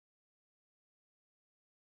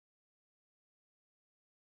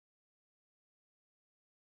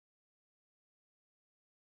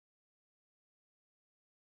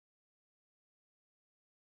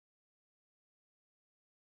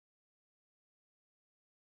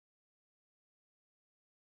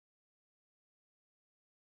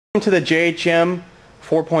Welcome to the JHM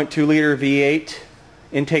 4.2 liter V8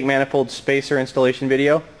 intake manifold spacer installation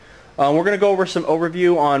video. We're going to go over some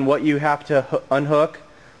overview on what you have to unhook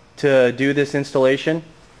to do this installation.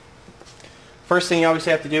 First thing you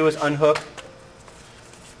obviously have to do is unhook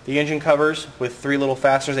the engine covers with three little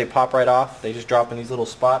fasteners. They pop right off. They just drop in these little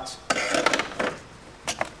spots.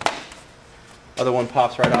 Other one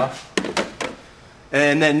pops right off.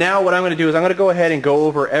 And then now what I'm going to do is I'm going to go ahead and go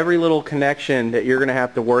over every little connection that you're going to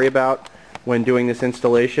have to worry about when doing this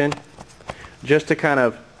installation, just to kind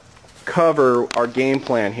of cover our game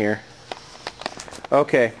plan here.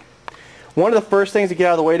 Okay, one of the first things to get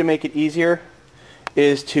out of the way to make it easier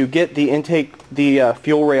is to get the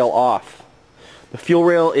fuel rail off. The fuel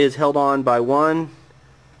rail is held on by 1,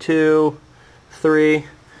 2, 3,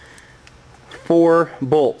 4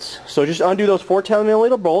 bolts. So just undo those 4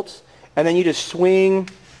 10mm bolts, and then you just swing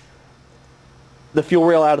the fuel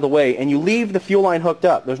rail out of the way, and you leave the fuel line hooked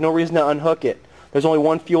up. There's no reason to unhook it. There's only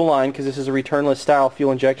one fuel line because this is a returnless style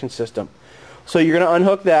fuel injection system. So you're going to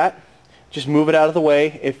unhook that, just move it out of the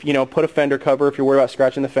way. If put a fender cover if you're worried about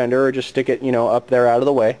scratching the fender, or just stick it up there out of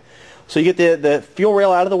the way. So you get the fuel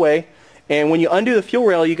rail out of the way, and when you undo the fuel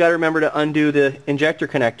rail, you got to remember to undo the injector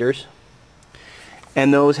connectors,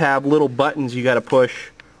 and those have little buttons you got to push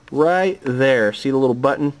right there. See the little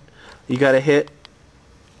button you got to hit,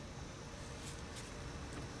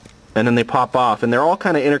 and then they pop off, and they're all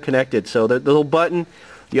kind of interconnected. So the little button,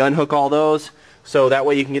 you unhook all those, so that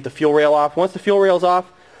way you can get the fuel rail off. Once the fuel rail's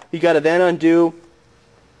off, you got to then undo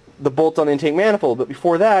the bolts on the intake manifold. But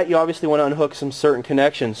before that, you obviously want to unhook some certain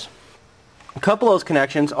connections. A couple of those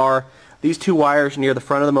connections are these two wires near the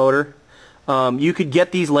front of the motor. You could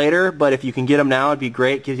get these later, but if you can get them now, it'd be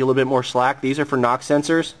great. It gives you a little bit more slack. These are for knock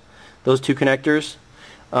sensors, those two connectors.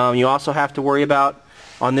 You also have to worry about,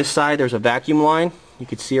 on this side there's a vacuum line. You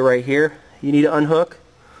can see it right here. You need to unhook.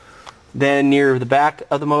 Then near the back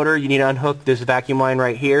of the motor, you need to unhook this vacuum line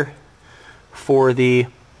right here for the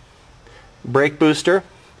brake booster.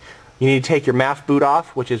 You need to take your MAF boot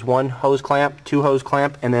off, which is 1 hose clamp, 2 hose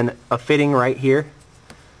clamp, and then a fitting right here.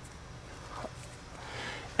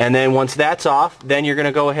 And then once that's off, then you're going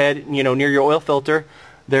to go ahead, near your oil filter,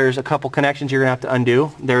 there's a couple connections you're going to have to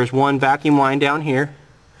undo. There's one vacuum line down here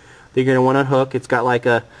that you're going to want to unhook. It's got like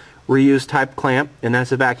a reuse type clamp, and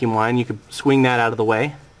that's a vacuum line. You can swing that out of the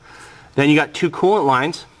way. Then you got 2 coolant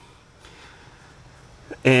lines,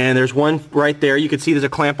 and there's one right there. You can see there's a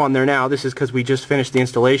clamp on there now. This is because we just finished the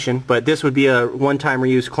installation, but this would be a one-time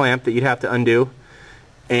reuse clamp that you'd have to undo.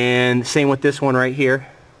 And same with this one right here.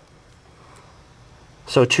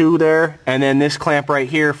 So 2 there, and then this clamp right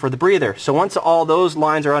here for the breather. So once all those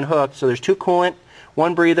lines are unhooked, so there's 2 coolant,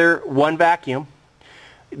 1 breather, 1 vacuum,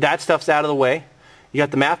 that stuff's out of the way. You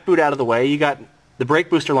got the MAF boot out of the way, you got the brake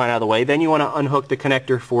booster line out of the way, then you want to unhook the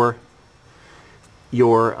connector for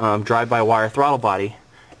your drive-by-wire throttle body.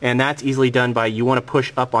 And that's easily done by, you want to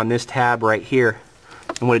push up on this tab right here,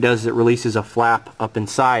 and what it does is it releases a flap up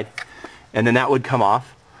inside, and then that would come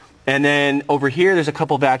off. And then over here there's a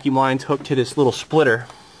couple vacuum lines hooked to this little splitter.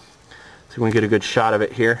 So we're going to get a good shot of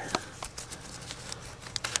it here.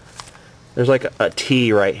 There's like a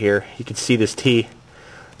T right here. You can see this T.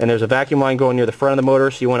 And there's a vacuum line going near the front of the motor,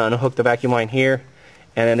 so you want to unhook the vacuum line here.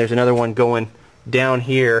 And then there's another one going down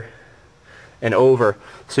here and over.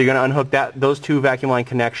 So you're going to unhook those 2 vacuum line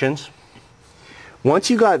connections. Once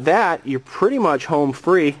you got that, you're pretty much home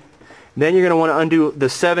free. Then you're going to want to undo the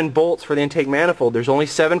 7 bolts for the intake manifold. There's only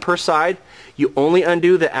 7 per side. You only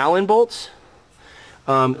undo the Allen bolts.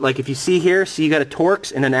 Like if you see here, see you got a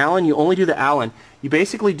Torx and an Allen, you only do the Allen. You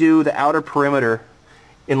basically do the outer perimeter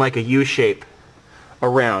in like a U shape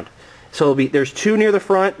around. So there's 2 near the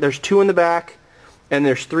front, there's 2 in the back, and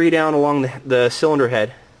there's 3 down along the cylinder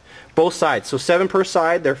head. Both sides. So 7 per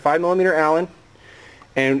side. They're 5mm Allen,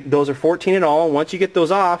 and those are 14 in all. And once you get those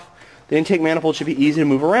off, the intake manifold should be easy to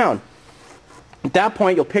move around. At that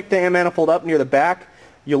point, you'll pick the manifold up near the back,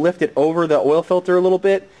 you'll lift it over the oil filter a little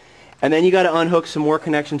bit, and then you got to unhook some more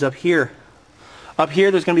connections up here. Up here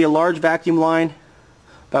there's going to be a large vacuum line,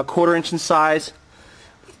 about 1/4 inch in size,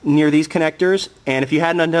 near these connectors, and if you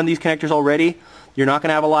hadn't undone these connectors already, you're not going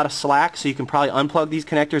to have a lot of slack, so you can probably unplug these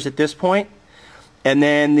connectors at this point. And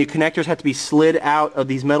then the connectors have to be slid out of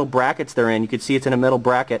these metal brackets they're in. You can see it's in a metal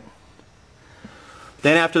bracket.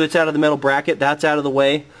 Then after it's out of the metal bracket, that's out of the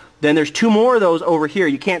way. Then there's 2 more of those over here.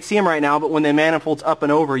 You can't see them right now, but when the manifold's up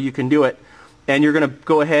and over, you can do it. And you're going to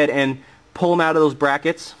go ahead and pull them out of those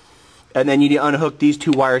brackets. And then you need to unhook these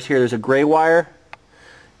 2 wires here. There's a gray wire.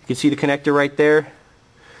 You can see the connector right there.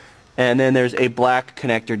 And then there's a black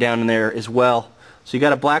connector down in there as well. So you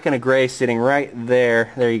got a black and a gray sitting right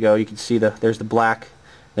there. There you go. You can see there's the black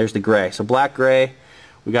There's the gray. So black, gray.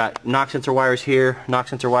 We got knock sensor wires here, knock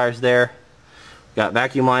sensor wires there. Got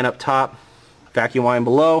vacuum line up top, vacuum line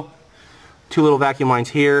below, 2 little vacuum lines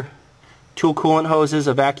here, 2 coolant hoses,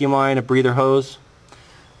 a vacuum line, a breather hose,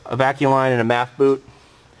 a vacuum line, and a MAF boot.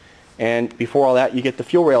 And before all that, you get the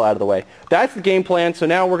fuel rail out of the way. That's the game plan. So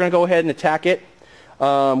now we're going to go ahead and attack it.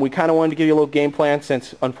 We kind of wanted to give you a little game plan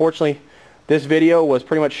since, unfortunately, this video was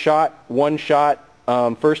pretty much one shot,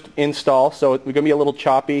 first install. So it's going to be a little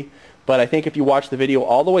choppy. But I think if you watch the video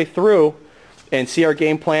all the way through and see our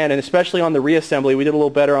game plan, and especially on the reassembly, we did a little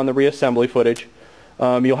better on the reassembly footage,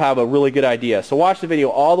 you'll have a really good idea. So watch the video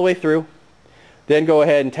all the way through, then go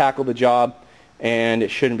ahead and tackle the job, and it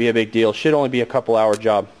shouldn't be a big deal. It should only be a couple-hour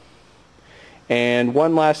job. And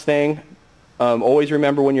one last thing, always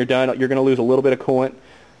remember when you're done, you're going to lose a little bit of coolant.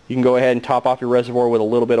 You can go ahead and top off your reservoir with a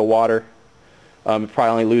little bit of water. It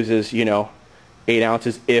probably only loses, 8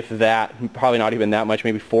 ounces, if that. Probably not even that much,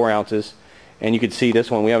 maybe 4 ounces. And you can see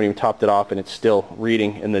this one, we haven't even topped it off, and it's still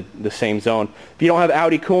reading in the same zone. If you don't have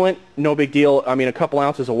Audi coolant, no big deal. I mean, a couple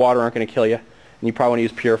ounces of water aren't going to kill you. And you probably want to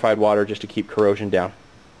use purified water just to keep corrosion down.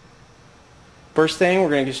 First thing, we're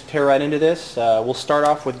going to just tear right into this. We'll start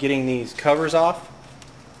off with getting these covers off.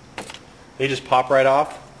 They just pop right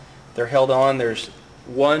off. They're held on. There's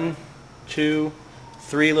 1, 2,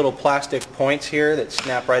 3 little plastic points here that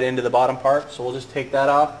snap right into the bottom part. So we'll just take that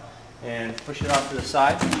off and push it off to the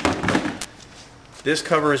side. This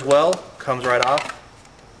cover as well comes right off.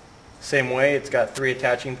 Same way, it's got 3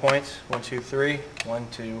 attaching points. 1, 2, 3. 1,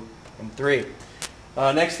 2, and 3.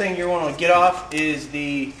 Next thing you want to get off is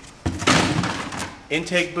the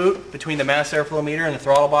intake boot between the mass airflow meter and the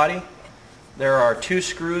throttle body. There are 2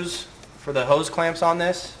 screws for the hose clamps on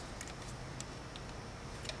this.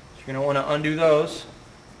 So you're going to want to undo those.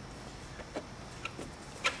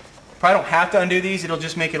 Probably don't have to undo these, it'll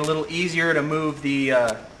just make it a little easier to move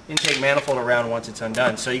the intake manifold around once it's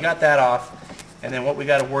undone. So you got that off, and then what we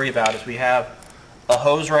got to worry about is we have a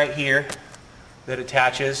hose right here that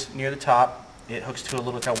attaches near the top. It hooks to a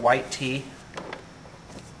little white T.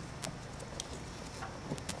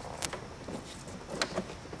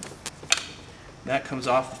 That comes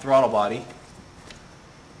off the throttle body.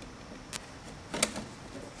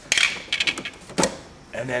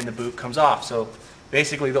 And then the boot comes off. So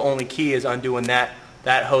basically the only key is undoing that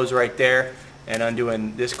hose right there and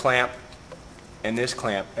undoing this clamp, and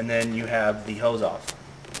then you have the hose off.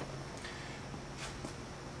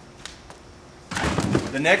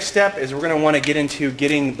 The next step is we're going to want to get into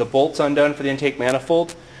getting the bolts undone for the intake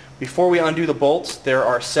manifold. Before we undo the bolts, there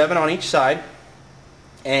are 7 on each side,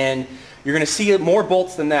 and you're going to see more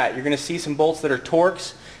bolts than that. You're going to see some bolts that are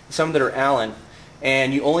Torx and some that are Allen.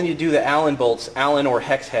 And you only need to do the Allen bolts. Allen or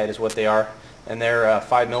hex head is what they are, and they're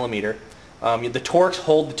 5mm. The Torx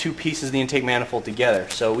hold the 2 pieces of the intake manifold together.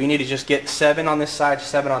 So we need to just get 7 on this side,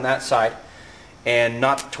 7 on that side, and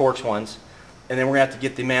not the Torx ones. And then we're going to have to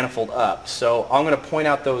get the manifold up. So I'm going to point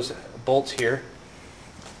out those bolts here.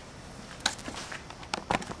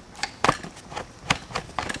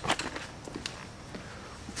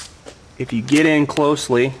 If you get in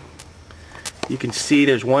closely, you can see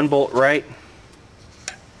there's 1 bolt right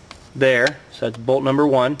there. So that's bolt number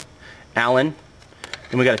 1, Allen.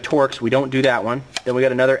 Then we got a Torx, we don't do that one. Then we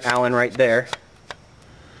got another Allen right there.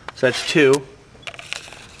 So that's 2.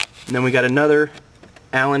 And then we got another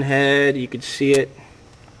Allen head. You can see it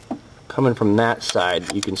coming from that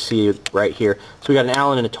side. You can see it right here. So we got an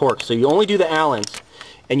Allen and a Torx. So you only do the Allens,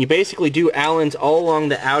 and you basically do Allens all along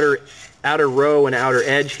the outer row and outer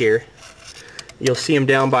edge here. You'll see them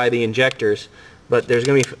down by the injectors, but there's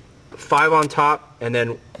going to be 5 on top, and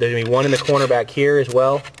then there's going to be 1 in the corner back here as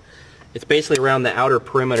well. It's basically around the outer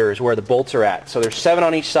perimeter is where the bolts are at. So there's 7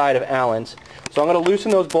 on each side of Allens. So I'm going to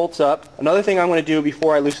loosen those bolts up. Another thing I'm going to do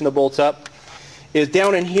before I loosen the bolts up is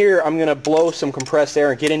down in here I'm going to blow some compressed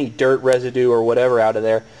air and get any dirt residue or whatever out of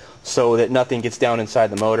there so that nothing gets down inside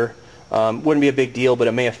the motor. Wouldn't be a big deal, but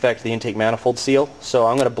it may affect the intake manifold seal. So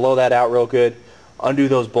I'm going to blow that out real good, undo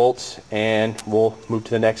those bolts, and we'll move to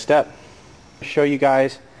the next step. I'll show you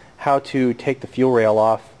guys how to take the fuel rail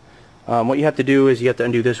off. What you have to do is you have to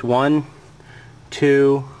undo this 1,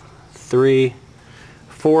 2, 3,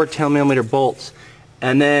 4 10mm bolts,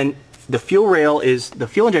 and then the fuel rail the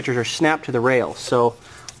fuel injectors are snapped to the rail, so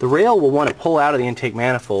the rail will want to pull out of the intake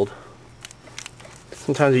manifold.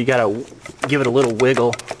 Sometimes you gotta give it a little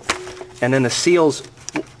wiggle, and then the seals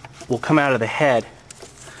will come out of the head.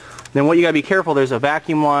 Then what you gotta be careful, there's a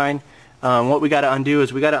vacuum line. What we gotta undo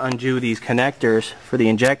is we gotta undo these connectors for the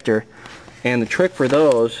injector, and the trick for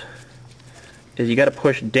those is you gotta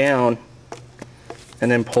push down and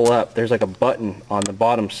then pull up. There's like a button on the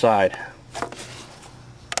bottom side.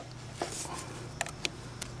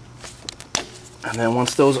 And then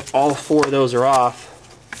once all 4 of those are off,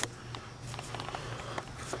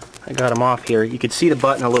 I got them off here. You can see the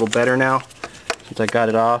button a little better now since I got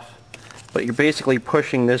it off. But you're basically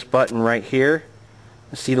pushing this button right here.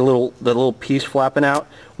 See the little piece flapping out?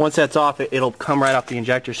 Once that's off, it'll come right off the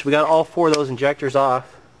injector. So we got all 4 of those injectors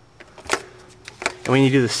off. And we need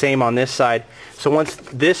to do the same on this side. So once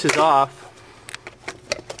this is off,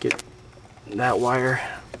 get that wire,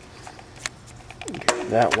 get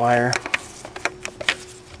that wire.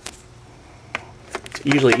 It's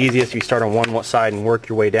usually easiest if you start on one side and work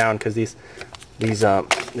your way down, because this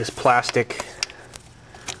plastic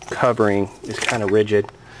covering is kind of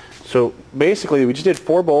rigid. So basically we just did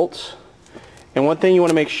 4 bolts, and one thing you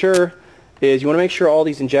want to make sure is all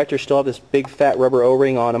these injectors still have this big fat rubber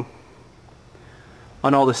O-ring on them,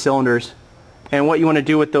 on all the cylinders. And what you want to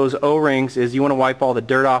do with those O-rings is you want to wipe all the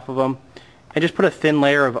dirt off of them and just put a thin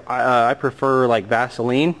layer of, I prefer like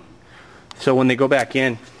Vaseline, so when they go back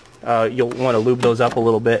in you'll want to lube those up a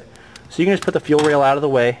little bit. So you can just put the fuel rail out of the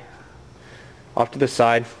way, off to the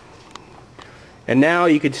side. And now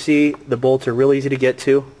you can see the bolts are real easy to get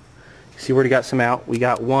to. See where we got some out. We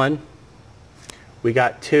got 1, we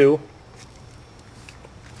got 2.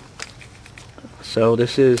 So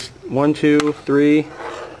this is 1, 2, 3,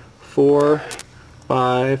 4,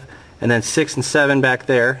 5, and then 6 and 7 back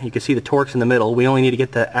there. You can see the Torx in the middle. We only need to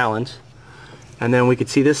get the Allens. And then we can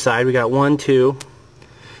see this side. We got 1, 2,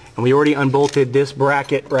 and we already unbolted this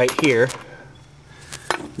bracket right here.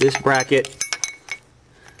 This bracket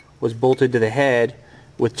was bolted to the head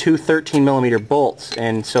with 2 13mm bolts,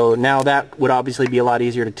 and so now that would obviously be a lot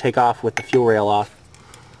easier to take off with the fuel rail off.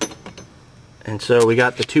 And so we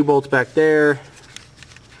got the 2 bolts back there,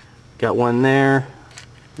 got 1 there,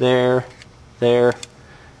 there, there,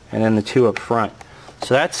 and then the 2 up front.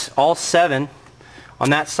 So that's all 7.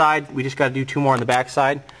 On that side we just got to do 2 more on the back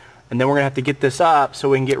side, and then we're going to have to get this up so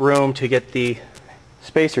we can get room to get the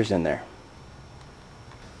spacers in there.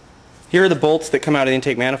 Here are the bolts that come out of the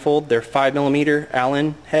intake manifold. They're 5mm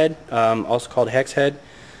Allen head, also called hex head.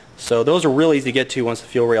 So those are really easy to get to once the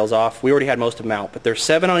fuel rail's off. We already had most of them out, but there's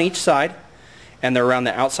 7 on each side, and they're around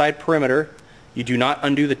the outside perimeter. You do not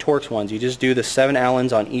undo the Torx ones. You just do the 7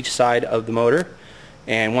 Allens on each side of the motor,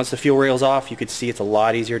 and once the fuel rail's off, you can see it's a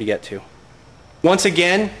lot easier to get to. Once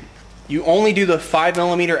again, you only do the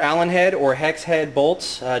 5mm Allen head or hex head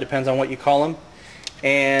bolts, depends on what you call them.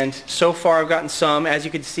 And so far I've gotten some. As you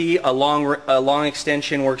can see, a long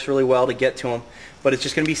extension works really well to get to them, but it's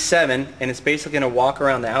just going to be 7, and it's basically going to walk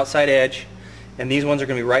around the outside edge, and these ones are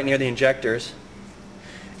going to be right near the injectors.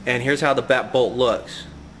 And here's how that bolt looks.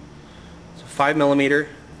 It's 5mm,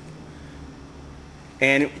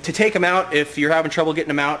 and to take them out, if you're having trouble getting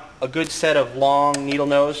them out, a good set of long needle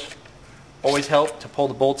nose always help to pull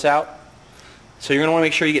the bolts out. So you're going to want to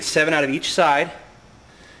make sure you get 7 out of each side.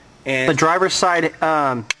 And the driver's side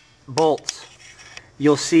bolts,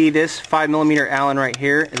 you'll see this 5mm Allen right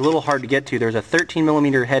here is a little hard to get to. There's a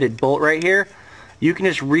 13mm headed bolt right here. You can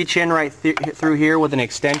just reach in right through here with an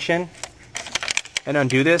extension and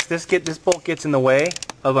undo this. This bolt gets in the way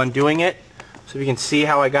of undoing it. So you can see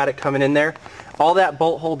how I got it coming in there. All that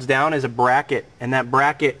bolt holds down is a bracket, and that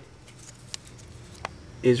bracket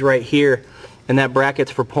is right here. And that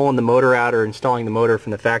bracket's for pulling the motor out or installing the motor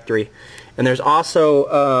from the factory. And there's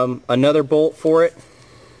also another bolt for it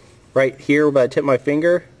right here by the tip of my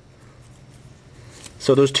finger.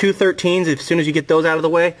 So those 2 13s, as soon as you get those out of the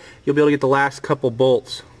way, you'll be able to get the last couple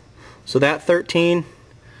bolts. So that 13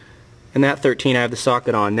 and that 13 I have the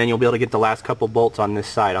socket on. Then you'll be able to get the last couple bolts on this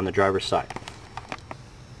side, on the driver's side.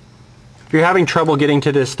 If you're having trouble getting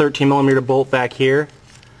to this 13mm bolt back here,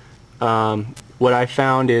 what I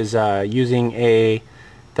found is using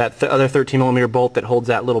that other 13mm bolt that holds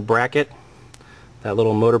that little bracket, that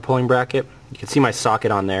little motor pulling bracket. You can see my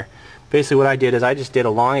socket on there. Basically what I did is I just did a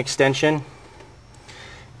long extension,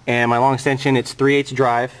 and my long extension, it's 3/8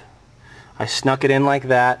 drive. I snuck it in like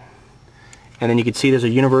that, and then you can see there's a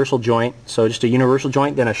universal joint. So just a universal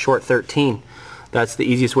joint, then a short 13. That's the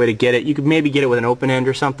easiest way to get it. You could maybe get it with an open end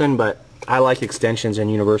or something, but I like extensions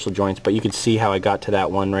and universal joints. But you can see how I got to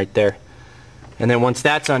that one right there. And then once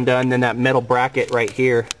that's undone, then that metal bracket right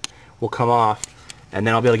here will come off, and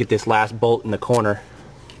then I'll be able to get this last bolt in the corner.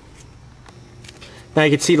 Now you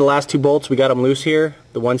can see the last 2 bolts, we got them loose here.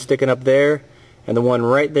 The one sticking up there, and the one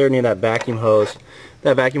right there near that vacuum hose.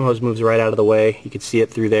 That vacuum hose moves right out of the way. You can see it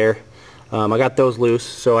through there. I got those loose,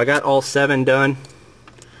 so I got all 7 done.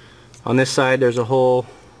 On this side there's a hole,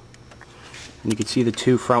 and you can see the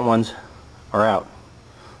 2 front ones are out.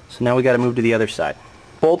 So now we got to move to the other side.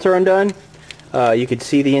 Bolts are undone. You can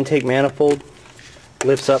see the intake manifold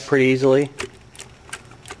lifts up pretty easily.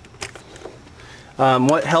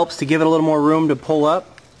 What helps to give it a little more room to pull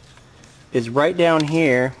up is right down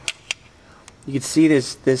here. You can see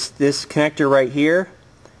this connector right here,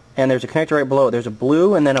 and there's a connector right below it. There's a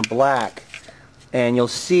blue and then a black, and you'll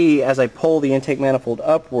see as I pull the intake manifold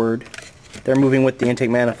upward, they're moving with the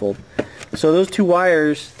intake manifold. So those two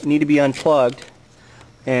wires need to be unplugged,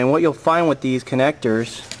 and what you'll find with these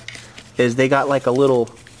connectors is they got like a little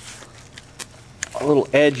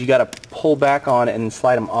edge you got to pull back on it and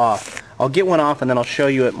slide them off. I'll get one off and then I'll show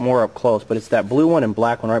you it more up close, but it's that blue one and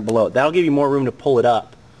black one right below it. That'll give you more room to pull it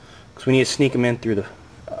up, because we need to sneak them in through the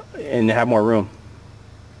and have more room.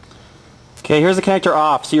 Okay, here's the connector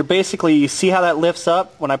off. So you see how that lifts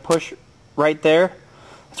up when I push right there?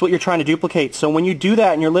 That's what you're trying to duplicate. So when you do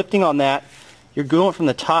that and you're lifting on that, you're going from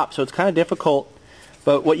the top, so it's kind of difficult.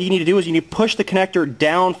 But what you need to do is you need to push the connector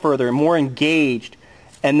down further, more engaged,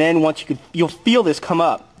 and then once you'll feel this come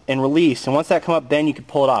up and release. And once that come up, then you can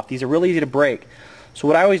pull it off. These are really easy to break. So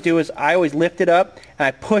what I always do is I always lift it up and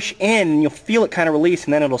I push in, and you'll feel it kind of release,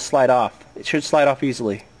 and then it'll slide off. It should slide off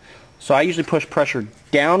easily. So I usually push pressure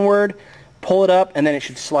downward, pull it up, and then it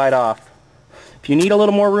should slide off. If you need a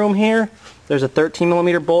little more room here, there's a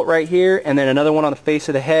 13mm bolt right here, and then another one on the face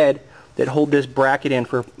of the head that hold this bracket in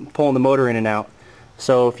for pulling the motor in and out.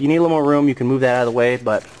 So if you need a little more room, you can move that out of the way,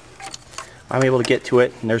 but I'm able to get to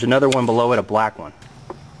it. And there's another one below it, a black one.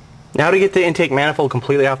 Now to get the intake manifold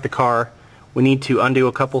completely off the car, we need to undo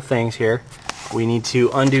a couple things here. We need to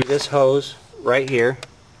undo this hose right here.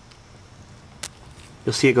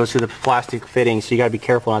 You'll see it goes through the plastic fitting, so you got to be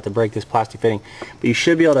careful not to break this plastic fitting. But you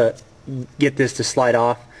should be able to get this to slide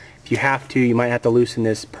off. If you have to, you might have to loosen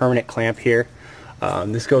this permanent clamp here.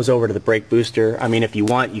 This goes over to the brake booster. I mean, if you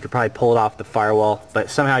want, you could probably pull it off the firewall, but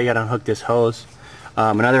somehow you got to unhook this hose.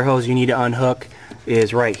 Another hose you need to unhook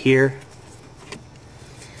is right here,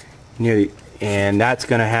 and that's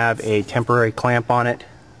going to have a temporary clamp on it.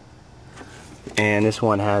 And this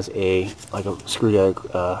one has like a screw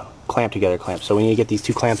clamp together clamp. So we need to get these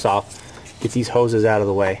two clamps off, get these hoses out of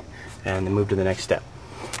the way, and then move to the next step.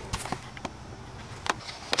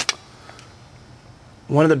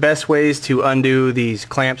 One of the best ways to undo these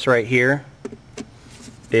clamps right here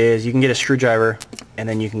is you can get a screwdriver, and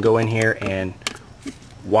then you can go in here and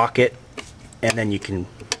walk it, and then you can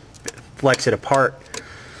flex it apart,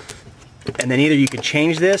 and then either you can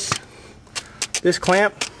change this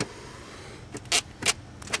clamp,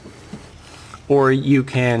 or what you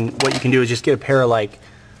can do is just get a pair of like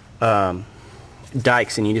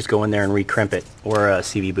dikes, and you just go in there and recrimp it, or a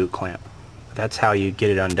CV boot clamp. That's how you get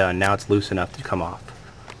it undone. Now it's loose enough to come off.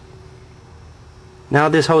 Now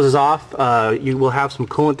this hose is off, you will have some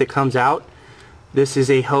coolant that comes out. This is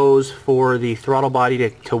a hose for the throttle body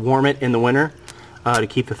to warm it in the winter, to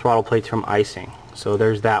keep the throttle plates from icing. So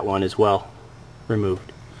there's that one as well,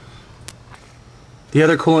 removed. The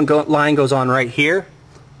other coolant line goes on right here,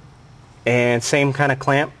 and same kind of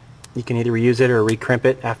clamp. You can either reuse it or recrimp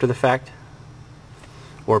it after the fact,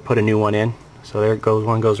 or put a new one in. So there it goes,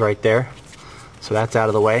 one goes right there. So that's out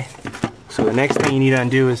of the way. So the next thing you need to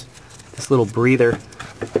undo is this little breather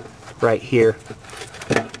right here.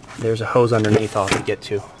 There's a hose underneath I'll have to get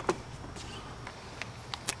to.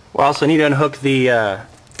 We also need to unhook the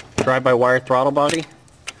drive-by-wire throttle body.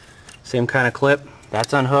 Same kind of clip.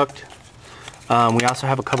 That's unhooked. We also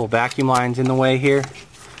have a couple vacuum lines in the way here,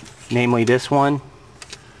 namely this one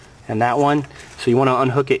and that one. So you want to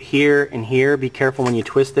unhook it here and here. Be careful when you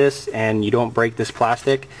twist this and you don't break this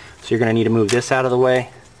plastic. So you're going to need to move this out of the way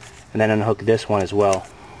and then unhook this one as well.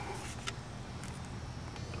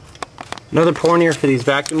 Another pointer for these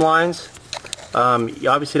vacuum lines, you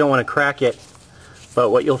obviously don't want to crack it, but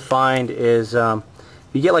what you'll find is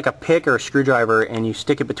you get like a pick or a screwdriver and you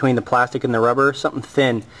stick it between the plastic and the rubber, something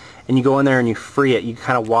thin, and you go in there and you free it. You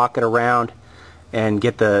kind of walk it around and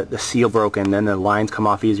get the seal broken, then the lines come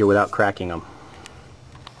off easier without cracking them.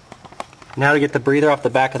 Now to get the breather off the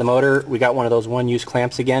back of the motor, we got one of those one-use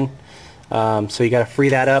clamps again. So you got to free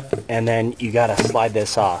that up, and then you got to slide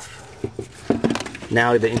this off.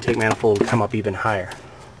 Now the intake manifold will come up even higher.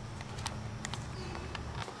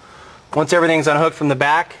 Once everything's unhooked from the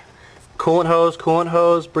back, coolant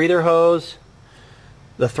hose, breather hose,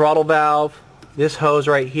 the throttle valve, this hose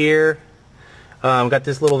right here, got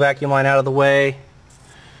this little vacuum line out of the way,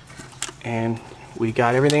 and we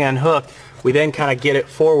got everything unhooked. We then kind of get it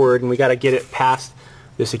forward, and we got to get it past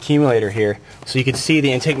this accumulator here. So you can see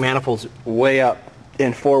the intake manifold's way up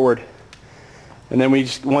and forward. And then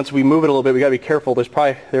once we move it a little bit, we got to be careful. There's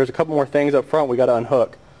a couple more things up front we got to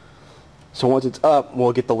unhook. So once it's up,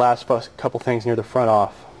 we'll get the last couple things near the front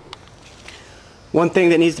off. One thing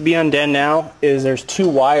that needs to be undone now is there's two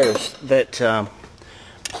wires that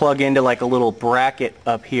plug into like a little bracket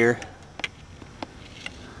up here.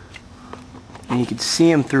 And you can see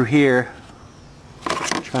them through here.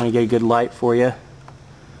 I'm trying to get a good light for you.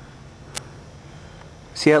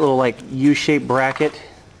 See that little like U-shaped bracket?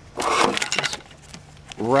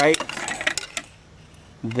 Right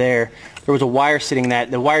there. There was a wire sitting in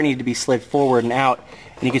that. The wire needed to be slid forward and out.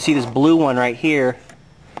 And you can see this blue one right here.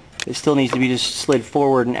 It still needs to be just slid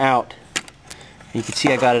forward and out. And you can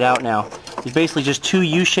see I got it out now. There's basically just two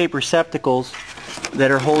U-shaped receptacles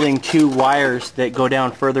that are holding two wires that go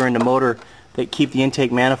down further into motor that keep the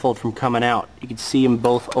intake manifold from coming out. You can see them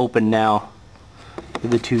both open now.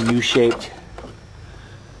 The two U-shaped.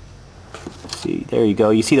 See, there you go.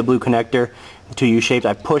 You see the blue connector, the two U-shaped.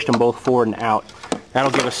 I pushed them both forward and out.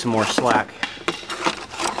 That'll give us some more slack.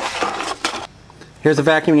 Here's the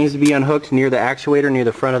vacuum that needs to be unhooked near the actuator, near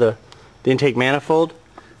the front of the intake manifold.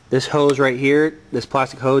 This hose right here, this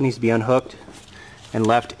plastic hose needs to be unhooked and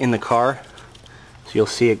left in the car. So you'll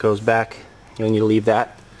see it goes back. You'll need to leave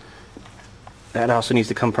that. That also needs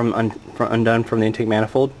to come undone from the intake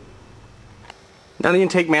manifold. Now the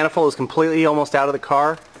intake manifold is completely almost out of the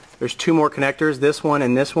car. There's two more connectors, this one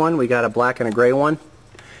and this one. We got a black and a gray one.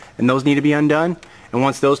 And those need to be undone. And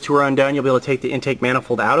once those two are undone, you'll be able to take the intake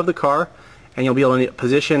manifold out of the car and you'll be able to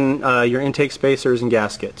position your intake spacers and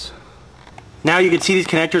gaskets. Now you can see these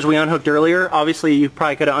connectors we unhooked earlier. Obviously you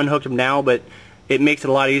probably could have unhooked them now, but it makes it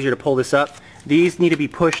a lot easier to pull this up. These need to be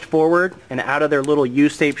pushed forward and out of their little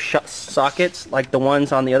U-shaped sockets like the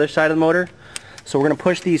ones on the other side of the motor. So we're going to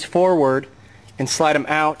push these forward and slide them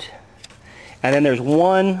out. And then there's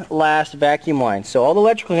one last vacuum line. So all the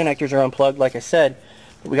electrical connectors are unplugged like I said.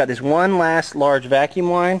 But we got this one last large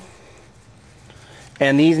vacuum line.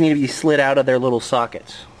 And these need to be slid out of their little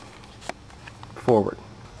sockets forward.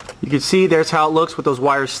 You can see there's how it looks with those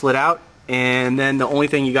wires slid out, and then the only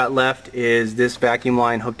thing you got left is this vacuum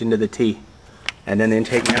line hooked into the T, and then the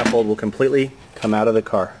intake manifold will completely come out of the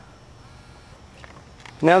car.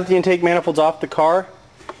 Now that the intake manifold's off the car,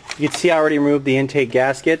 you can see I already removed the intake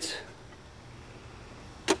gaskets.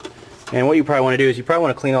 And what you probably want to do is you probably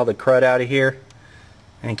want to clean all the crud out of here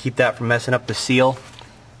and keep that from messing up the seal.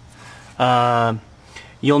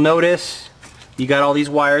 You'll notice you got all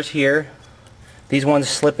these wires here. These ones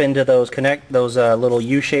slip into those little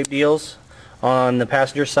U-shaped deals on the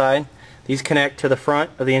passenger side. These connect to the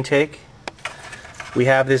front of the intake. We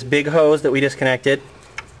have this big hose that we disconnected.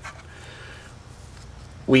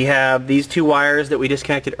 We have these two wires that we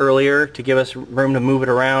disconnected earlier to give us room to move it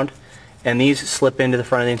around, and these slip into the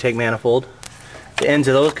front of the intake manifold. The ends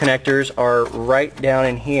of those connectors are right down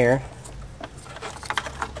in here.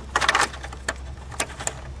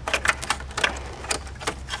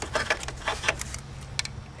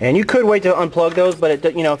 And you could wait to unplug those, but if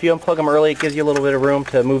you unplug them early, it gives you a little bit of room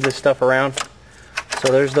to move this stuff around.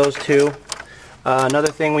 So there's those two.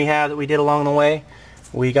 Another thing we have that we did along the way,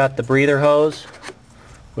 we got the breather hose,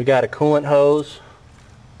 we got a coolant hose,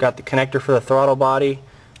 got the connector for the throttle body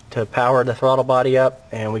to power the throttle body up,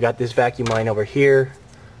 and we got this vacuum line over here,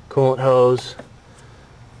 coolant hose,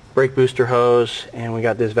 brake booster hose, and we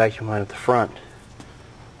got this vacuum line at the front.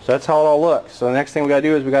 So that's how it all looks. So the next thing we got to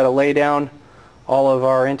do is we got to lay down all of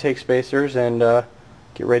our intake spacers and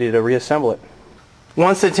get ready to reassemble it.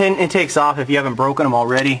 Once the intake's off, if you haven't broken them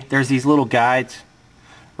already, there's these little guides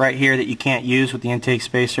right here that you can't use with the intake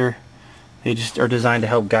spacer. They just are designed to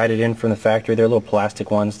help guide it in from the factory. They're little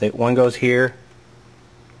plastic ones. One goes here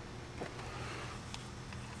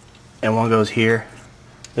and one goes here.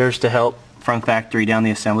 There's to help from factory down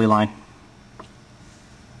the assembly line.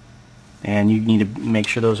 And you need to make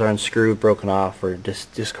sure those are unscrewed, broken off, or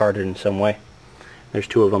discarded in some way. There's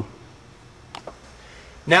two of them.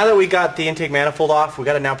 Now that we got the intake manifold off, we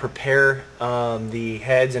got to now prepare the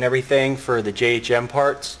heads and everything for the JHM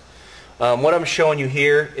parts. What I'm showing you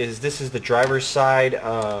here is this is the driver's side.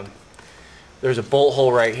 There's a bolt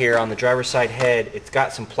hole right here on the driver's side head. It's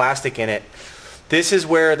got some plastic in it. This is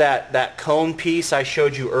where that cone piece I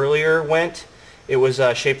showed you earlier went. It was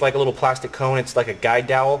shaped like a little plastic cone. It's like a guide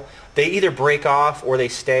dowel. They either break off or they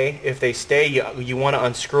stay. If they stay, you want to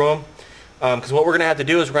unscrew them. Because what we're going to have to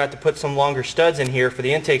do is we're going to have to put some longer studs in here for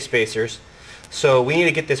the intake spacers. So we need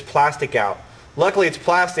to get this plastic out. Luckily it's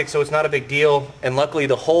plastic, so it's not a big deal, and luckily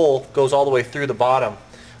the hole goes all the way through the bottom.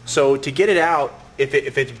 So to get it out, if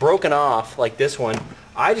it's broken off like this one,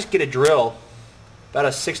 I just get a drill about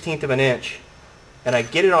 1/16 of an inch and I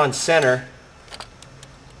get it on center.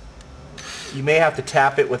 You may have to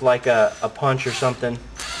tap it with like a punch or something.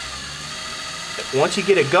 Once you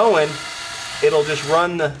get it going, it'll just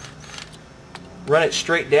run it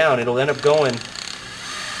straight down. It'll end up going,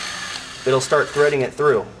 it'll start threading it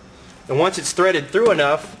through. And once it's threaded through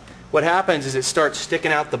enough, what happens is it starts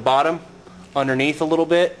sticking out the bottom underneath a little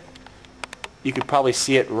bit. You could probably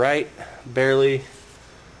see it right barely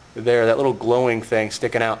there, that little glowing thing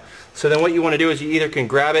sticking out. So then what you want to do is you either can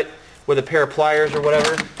grab it with a pair of pliers or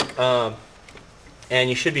whatever, and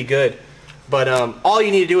you should be good. But all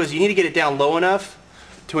you need to do is you need to get it down low enough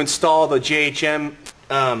to install the JHM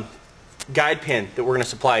guide pin that we're going to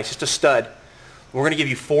supply. It's just a stud. We're going to give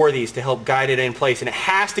you 4 of these to help guide it in place, and it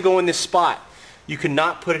has to go in this spot. You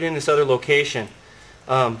cannot put it in this other location.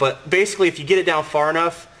 But basically, if you get it down far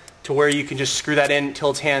enough to where you can just screw that in until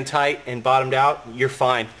it's hand tight and bottomed out, you're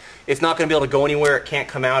fine. It's not going to be able to go anywhere. It can't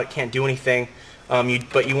come out. It can't do anything.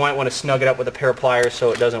 But you might want to snug it up with a pair of pliers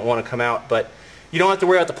so it doesn't want to come out. But you don't have to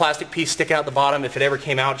worry about the plastic piece sticking out the bottom. If it ever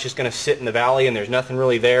came out, it's just going to sit in the valley and there's nothing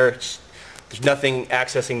really there. There's nothing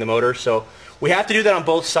accessing the motor. So we have to do that on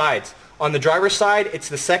both sides. On the driver's side, it's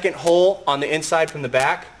the second hole on the inside from the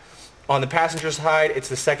back. On the passenger side, it's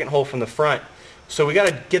the second hole from the front. So we got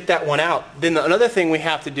to get that one out. Then another thing we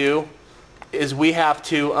have to do is we have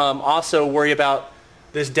to also worry about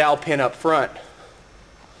this dowel pin up front.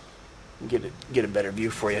 Get a better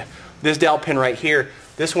view for you. This dowel pin right here,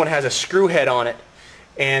 this one has a screw head on it.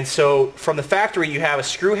 And so from the factory you have a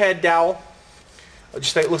screw head dowel,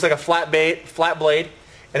 just like, it looks like a flat blade,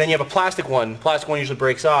 and then you have a plastic one. The plastic one usually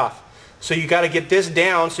breaks off. So you got to get this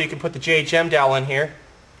down so you can put the JHM dowel in here.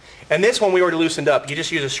 And this one we already loosened up. You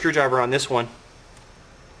just use a screwdriver on this one.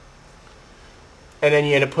 And then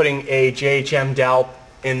you end up putting a JHM dowel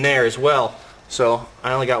in there as well. So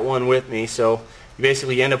I only got one with me. So you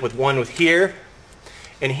basically end up with one with here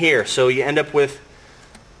and here. So you end up with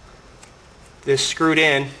this screwed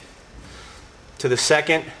in to the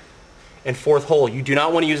second and fourth hole. You do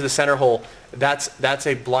not want to use the center hole. That's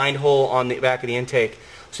a blind hole on the back of the intake.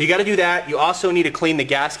 So you got to do that. You also need to clean the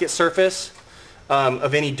gasket surface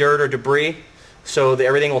of any dirt or debris so that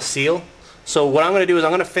everything will seal. So what I'm going to do is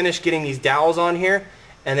I'm going to finish getting these dowels on here,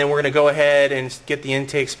 and then we're going to go ahead and get the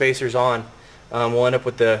intake spacers on. We'll end up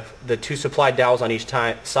with the 2 supplied dowels on each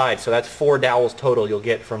side. So that's 4 dowels total you'll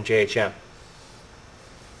get from JHM.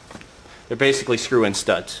 They're basically screw-in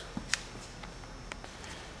studs.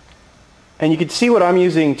 And you can see what I'm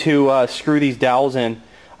using to screw these dowels in.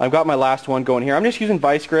 I've got my last one going here. I'm just using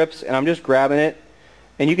vice grips, and I'm just grabbing it.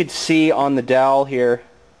 And you can see on the dowel here,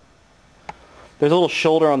 there's a little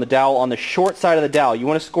shoulder on the dowel on the short side of the dowel. You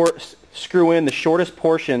want to screw in the shortest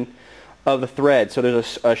portion of the thread. So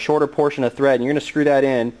there's a shorter portion of thread, and you're going to screw that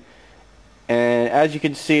in. And as you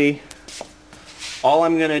can see, all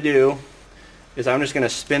I'm going to do is I'm just going to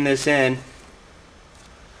spin this in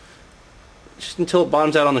just until it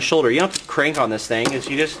bottoms out on the shoulder. You don't have to crank on this thing.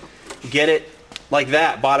 You just get it like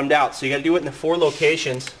that, bottomed out. So you got to do it in the 4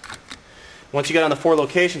 locations. Once you get on the 4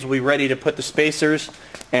 locations, we'll be ready to put the spacers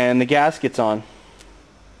and the gaskets on.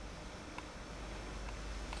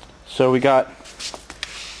 So we got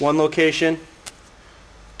 1 location,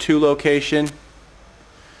 2 location,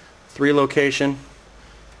 3 location,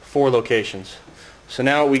 4 locations. So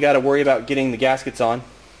now we got to worry about getting the gaskets on.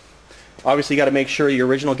 Obviously you got to make sure your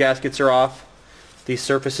original gaskets are off. These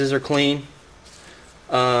surfaces are clean.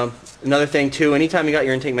 Another thing too, anytime you got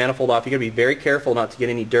your intake manifold off, you got to be very careful not to get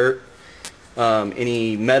any dirt,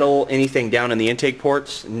 any metal, anything down in the intake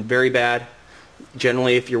ports. Very bad.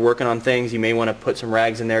 Generally, if you're working on things, you may want to put some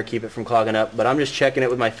rags in there, keep it from clogging up. But I'm just checking it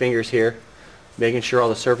with my fingers here, making sure all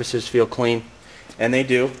the surfaces feel clean, and they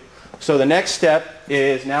do. So the next step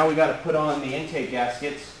is now we got to put on the intake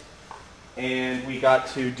gaskets, and we got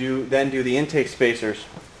to then do the intake spacers.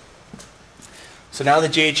 So now the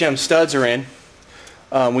JHM studs are in.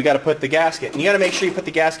 We got to put the gasket, and you got to make sure you put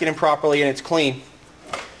the gasket in properly and it's clean.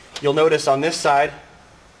 You'll notice on this side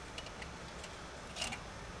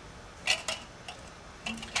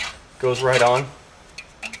goes right on.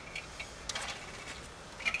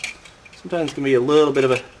 Sometimes it can be a little bit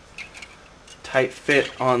of a tight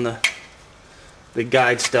fit on the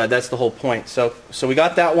guide stud. That's the whole point. So we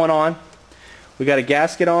got that one on. We got a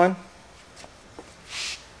gasket on.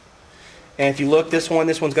 And if you look, this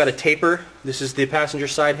one's got a taper. This is the passenger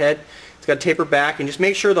side head. It's got a taper back, and just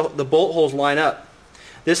make sure the bolt holes line up.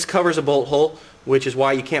 This covers a bolt hole, which is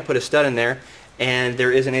why you can't put a stud in there, and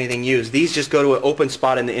there isn't anything used. These just go to an open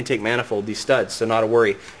spot in the intake manifold, these studs, so not a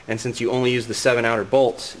worry. And since you only use the 7 outer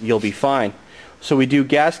bolts, you'll be fine. So we do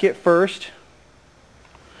gasket first,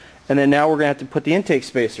 and then now we're going to have to put the intake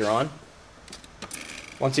spacer on.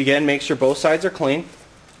 Once again, make sure both sides are clean,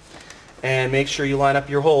 and make sure you line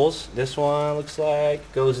up your holes. This one looks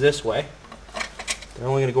like goes this way. They're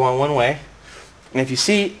only going to go on one way. And if you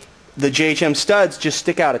see, the JHM studs just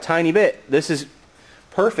stick out a tiny bit. This is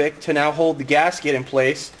perfect to now hold the gasket in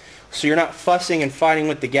place so you're not fussing and fighting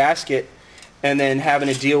with the gasket and then having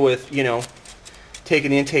to deal with, you know,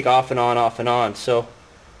 taking the intake off and on. So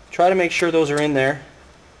try to make sure those are in there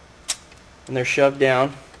and they're shoved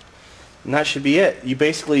down, and that should be it. You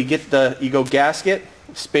basically you go gasket,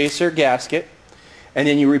 spacer, gasket, and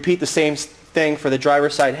then you repeat the same thing for the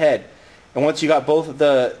driver's side head. And once you got both of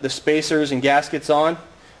the spacers and gaskets on,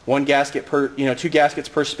 one gasket per, you know, 2 gaskets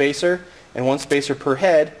per spacer and 1 spacer per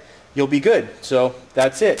head, you'll be good. So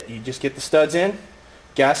that's it. You just get the studs in,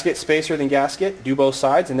 gasket, spacer, then gasket, do both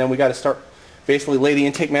sides, and then we got to start basically lay the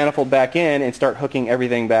intake manifold back in and start hooking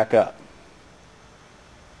everything back up.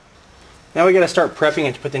 Now we got to start prepping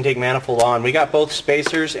it to put the intake manifold on. We got both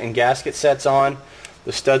spacers and gasket sets on.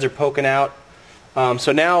 The studs are poking out.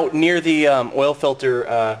 So now near the oil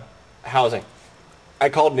filter housing. I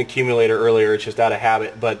called it an accumulator earlier, it's just out of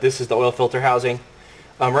habit, but this is the oil filter housing.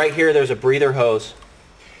 Right here there's a breather hose,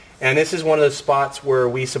 and this is one of the spots where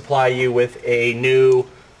we supply you with a new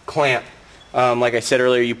clamp. Like I said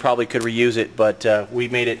earlier, you probably could reuse it, but we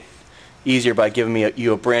made it easier by giving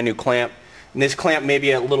you a brand new clamp. And this clamp may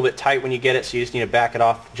be a little bit tight when you get it, so you just need to back it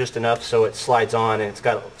off just enough so it slides on and it's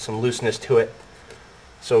got some looseness to it.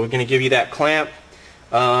 So we're going to give you that clamp.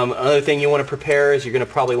 Another thing you want to prepare is you're going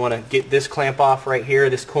to probably want to get this clamp off right here,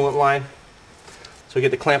 this coolant line. So we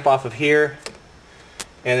get the clamp off of here,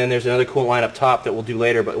 and then there's another coolant line up top that we'll do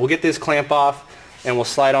later. But we'll get this clamp off and we'll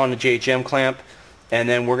slide on the JHM clamp, and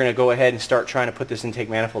then we're going to go ahead and start trying to put this intake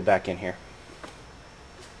manifold back in here.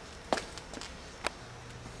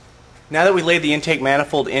 Now that we laid the intake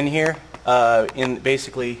manifold in here,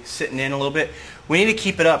 basically sitting in a little bit, we need to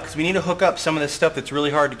keep it up because we need to hook up some of this stuff that's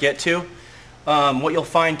really hard to get to. What you'll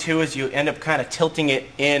find too is you end up kind of tilting it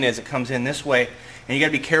in as it comes in this way, and you got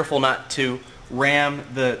to be careful not to ram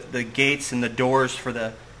the gates and the doors for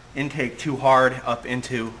the intake too hard up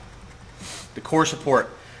into the core support.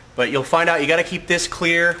 But you'll find out you got to keep this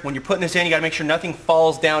clear. When you're putting this in, you got to make sure nothing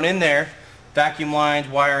falls down in there, vacuum lines,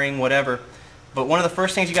 wiring, whatever. But one of the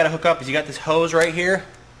first things you got to hook up is you got this hose right here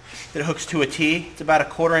that hooks to a T. It's about a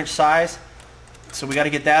 1/4 inch size, so we got to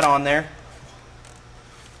get that on there.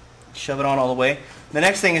 Shove it on all the way. The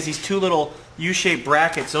next thing is these 2 little U-shaped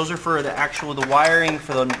brackets. Those are for the wiring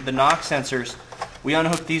for the knock sensors. We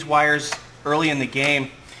unhooked these wires early in the game.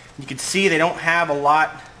 You can see they don't have a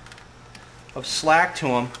lot of slack to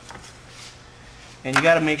them, and you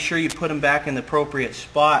got to make sure you put them back in the appropriate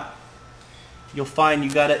spot. You'll find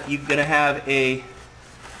you're gonna have a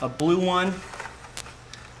blue one.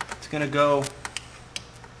 It's gonna go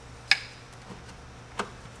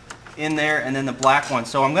in there, and then the black one.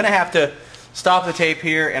 So I'm going to have to stop the tape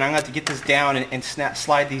here, and I'm going to have to get this down and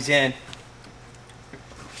slide these in.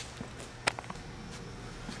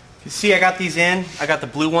 You see I got these in. I got the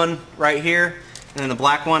blue one right here, and then the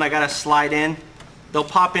black one I got to slide in. They'll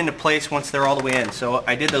pop into place once they're all the way in. So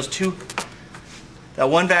I did those 2, that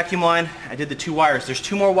 1 vacuum line, I did the 2 wires. There's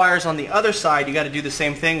 2 more wires on the other side you got to do the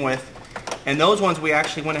same thing with, and those ones we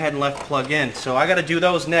actually went ahead and left plug in. So I got to do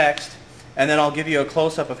those next, and then I'll give you a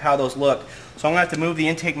close-up of how those look. So I'm going to have to move the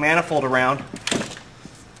intake manifold around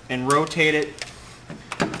and rotate it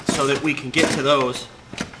so that we can get to those.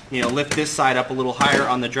 You know, lift this side up a little higher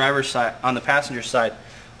on the driver's side, on the passenger side.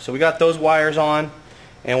 So we got those wires on,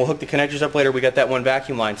 and we'll hook the connectors up later. We got that 1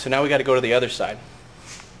 vacuum line. So now we got to go to the other side.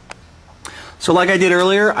 So like I did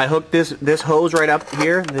earlier, I hooked this hose right up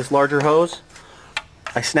here, this larger hose.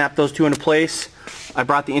 I snapped those 2 into place. I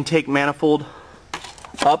brought the intake manifold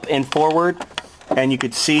up and forward, and you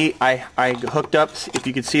could see I hooked up. If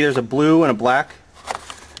you could see, there's a blue and a black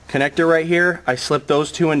connector right here. I slipped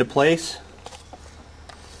those 2 into place.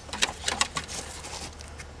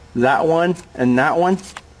 That one and that one.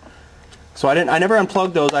 So I never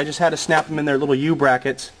unplugged those. I just had to snap them in their little U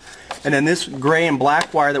brackets. And then this gray and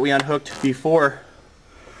black wire that we unhooked before,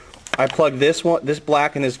 I plugged this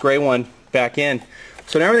black and this gray one back in.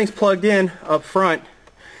 So now everything's plugged in up front.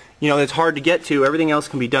 You know, it's hard to get to. Everything else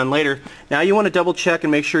can be done later. Now you want to double check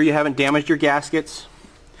and make sure you haven't damaged your gaskets,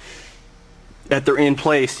 that they're in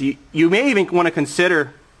place. You may even want to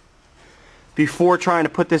consider, before trying to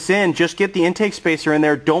put this in, just get the intake spacer in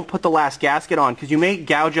there. Don't put the last gasket on, because you may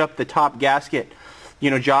gouge up the top gasket,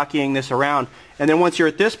 you know, jockeying this around. And then once you're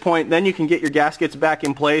at this point, then you can get your gaskets back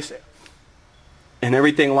in place and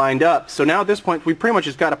everything lined up. So now at this point, we pretty much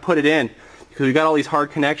just got to put it in, because we've got all these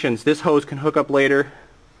hard connections. This hose can hook up later,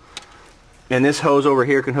 and this hose over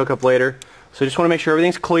here can hook up later. So just want to make sure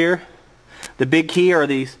everything's clear. The big key are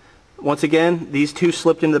these, once again, these 2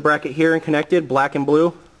 slipped into the bracket here and connected, black and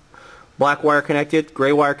blue. Black wire connected,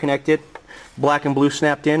 gray wire connected, black and blue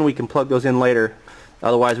snapped in. We can plug those in later.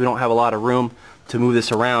 Otherwise we don't have a lot of room to move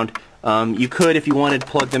this around. You could, if you wanted,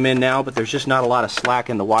 plug them in now, but there's just not a lot of slack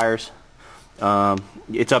in the wires.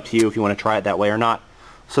 It's up to you if you want to try it that way or not.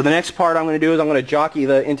 So the next part I'm going to do is I'm going to jockey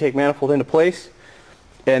the intake manifold into place,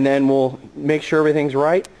 and then we'll make sure everything's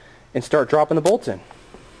right and start dropping the bolts in.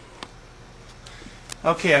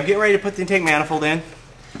 Okay, I'm getting ready to put the intake manifold in.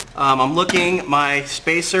 I'm looking, my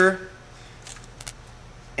spacer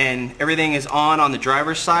and everything is on the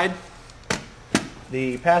driver's side.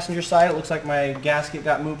 The passenger side, it looks like my gasket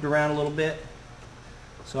got moved around a little bit.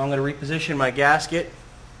 So I'm going to reposition my gasket,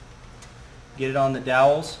 get it on the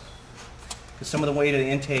dowels, because some of the weight of the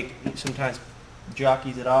intake sometimes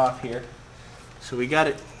jockeys it off here. So we got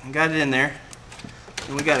it in there,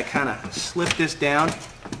 and we got to kind of slip this down,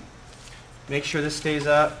 make sure this stays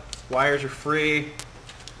up, wires are free,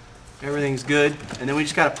 everything's good, and then we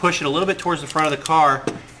just got to push it a little bit towards the front of the car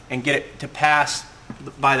and get it to pass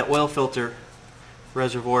by the oil filter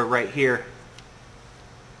reservoir right here.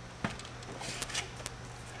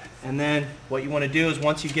 And then what you want to do is,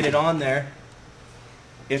 once you get it on there,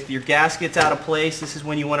 if your gasket's out of place, this is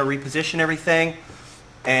when you want to reposition everything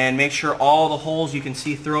and make sure all the holes, you can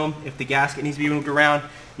see through them. If the gasket needs to be moved around,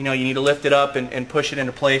 you need to lift it up and push it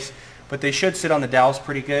into place, but they should sit on the dowels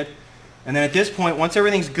pretty good. And then at this point, once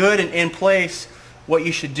everything's good and in place, what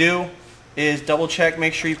you should do is double check,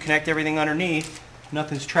 make sure you connect everything underneath,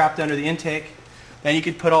 nothing's trapped under the intake. Then you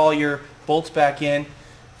can put all your bolts back in,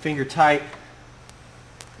 finger tight.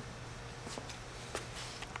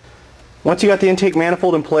 Once you got the intake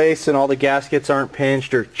manifold in place and all the gaskets aren't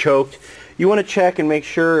pinched or choked, you want to check and make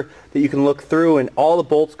sure that you can look through and all the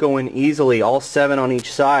bolts go in easily, all 7 on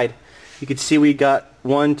each side. You can see we got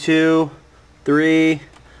 1, 2, 3,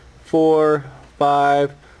 4,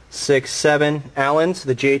 5, 6, 7 Allens,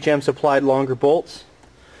 the JHM supplied longer bolts.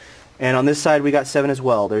 And on this side we got 7 as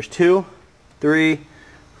well. There's 2, 3,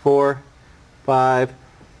 4, 5,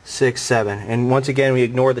 6, 7. And once again we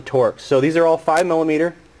ignore the torque. So these are all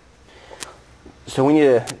 5mm. So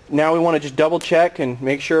now we want to just double check and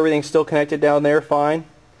make sure everything's still connected down there fine.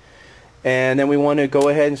 And then we want to go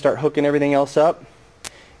ahead and start hooking everything else up.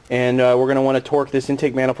 And we're going to want to torque this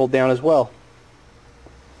intake manifold down as well.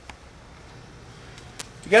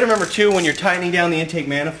 You got to remember too, when you're tightening down the intake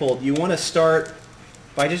manifold, you want to start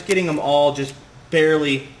by just getting them all just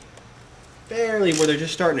barely where they're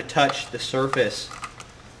just starting to touch the surface.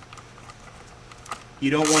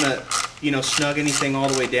 You don't want to, snug anything all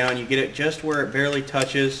the way down. You get it just where it barely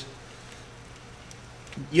touches.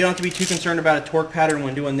 You don't have to be too concerned about a torque pattern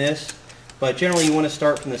when doing this, but generally you want to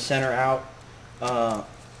start from the center out.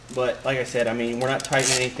 But like I said, we're not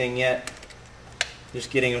tightening anything yet.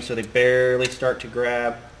 Just getting them so they barely start to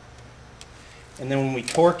grab. And then when we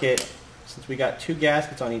torque it, since we got 2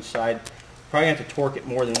 gaskets on each side, probably have to torque it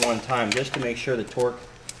more than one time just to make sure the torque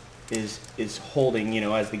is holding,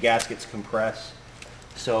 as the gaskets compress.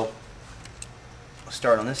 So I'll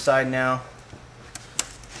start on this side now,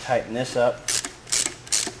 tighten this up.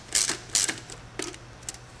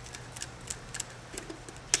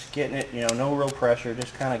 Just getting it, no real pressure,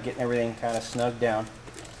 just kind of getting everything kind of snug down.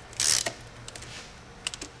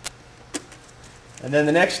 And then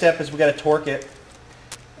the next step is we got to torque it,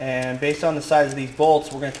 and based on the size of these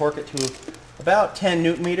bolts, we're going to torque it to about 10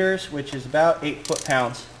 Newton meters, which is about 8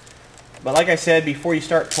 foot-pounds. But like I said, before you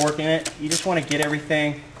start torquing it, you just want to get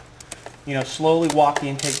everything, slowly walk the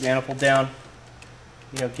intake manifold down,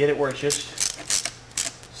 get it where it just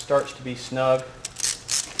starts to be snug.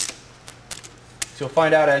 So you'll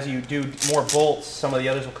find out as you do more bolts, some of the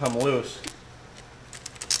others will come loose.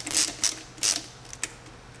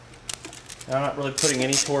 Now, I'm not really putting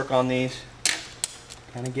any torque on these,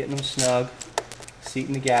 kind of getting them snug,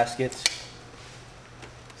 seating the gaskets.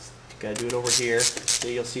 Got to do it over here. So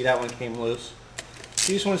you'll see that one came loose.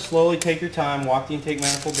 So you just want to slowly take your time, walk the intake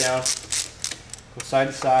manifold down, go side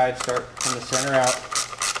to side, start from the center out.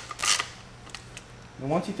 And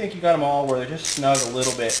once you think you got them all where they're just snug a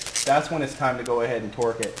little bit, that's when it's time to go ahead and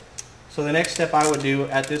torque it. So the next step I would do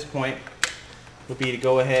at this point would be to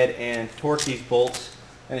go ahead and torque these bolts.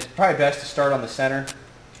 And it's probably best to start on the center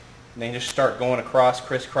and then just start going across,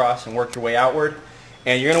 crisscross, and work your way outward.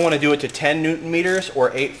 And you're going to want to do it to 10 Newton meters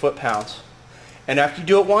or 8 foot-pounds. And after you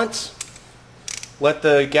do it once, let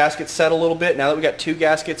the gasket settle a little bit. Now that we got 2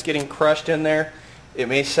 gaskets getting crushed in there, it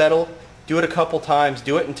may settle. Do it a couple times.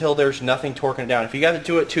 Do it until there's nothing torquing it down. If you got to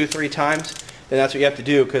do it 2-3 times, then that's what you have to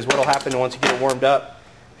do, because what will happen once you get it warmed up,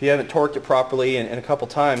 if you haven't torqued it properly and a couple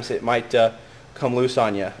times, it might come loose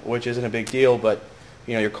on you, which isn't a big deal, but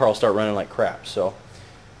your car will start running like crap. So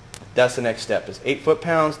that's the next step, is 8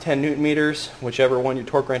 foot-pounds, 10 Newton meters, whichever one your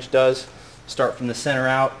torque wrench does. Start from the center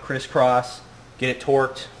out, crisscross, get it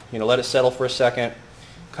torqued, let it settle for a second,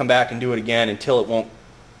 come back and do it again until it won't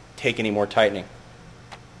take any more tightening.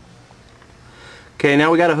 Okay,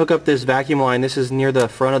 now we got to hook up this vacuum line. This is near the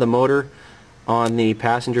front of the motor on the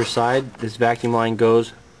passenger side. This vacuum line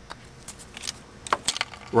goes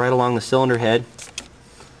right along the cylinder head,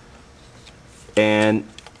 and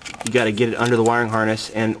you got to get it under the wiring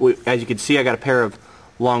harness. And as you can see, I got a pair of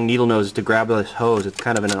long needle noses to grab this hose. It's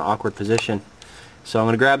kind of in an awkward position. So I'm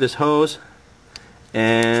going to grab this hose,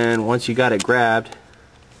 and once you got it grabbed,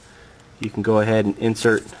 you can go ahead and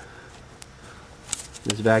insert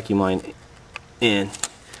this vacuum line in.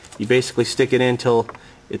 You basically stick it in till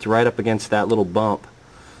it's right up against that little bump,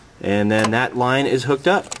 and then that line is hooked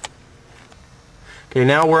up. Okay,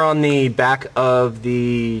 now we're on the back of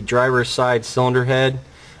the driver's side cylinder head,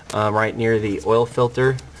 right near the oil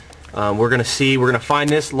filter. We're going to find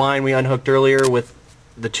this line we unhooked earlier with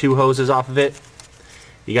the two hoses off of it.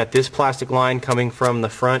 You got this plastic line coming from the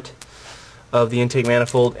front of the intake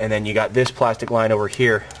manifold, and then you got this plastic line over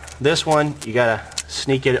here. This one, you got to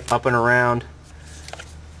sneak it up and around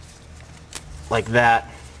like that.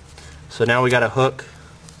 So now we got to hook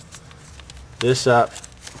this up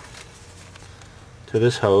to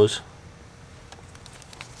this hose.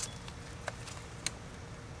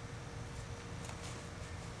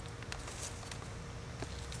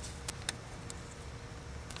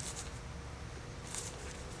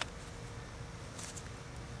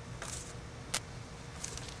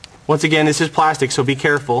 Once again, this is plastic, so be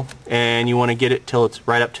careful, and you want to get it till it's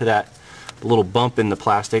right up to that little bump in the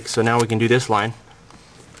plastic. So now we can do this line.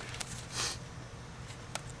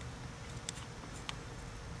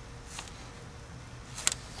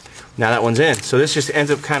 Now that one's in. So this just ends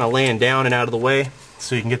up kind of laying down and out of the way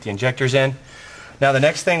so you can get the injectors in. Now the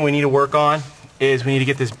next thing we need to work on is we need to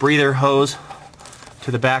get this breather hose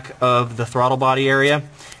to the back of the throttle body area.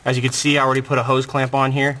 As you can see, I already put a hose clamp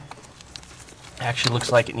on here. Actually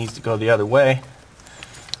looks like it needs to go the other way.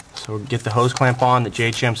 So we'll get the hose clamp on that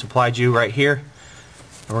JHM supplied you right here,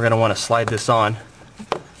 and we're going to want to slide this on,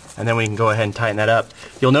 and then we can go ahead and tighten that up.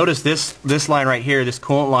 You'll notice this line right here, this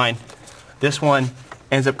coolant line, this one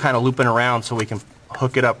ends up kind of looping around, so we can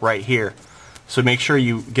hook it up right here. So make sure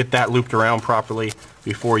you get that looped around properly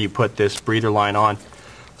before you put this breather line on.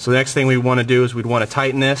 So the next thing we want to do is we'd want to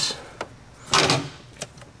tighten this.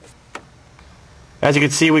 As you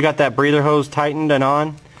can see, we got that breather hose tightened and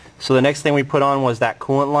on. So the next thing we put on was that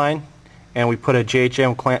coolant line, and we put a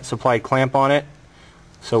JHM supplied clamp on it.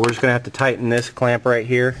 So we're just going to have to tighten this clamp right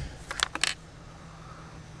here.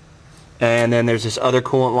 And then there's this other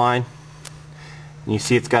coolant line. And you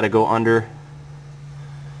see it's got to go under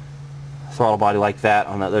the throttle body like that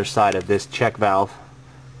on the other side of this check valve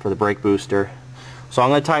for the brake booster. So I'm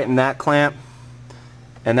going to tighten that clamp,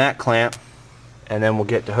 and then we'll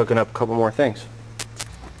get to hooking up a couple more things.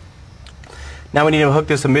 Now we need to hook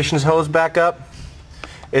this emissions hose back up.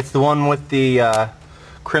 It's the one with the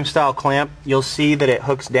crimp style clamp. You'll see that it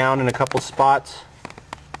hooks down in a couple spots.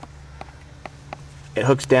 It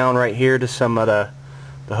hooks down right here to some of the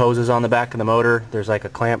hoses on the back of the motor. There's like a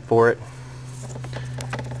clamp for it.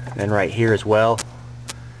 And right here as well,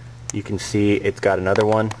 you can see it's got another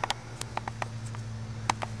one.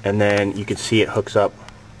 And then you can see it hooks up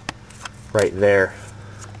right there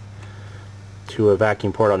to a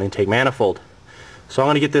vacuum port on the intake manifold. So I'm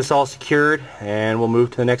going to get this all secured, and we'll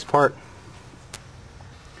move to the next part. You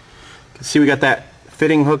can see we got that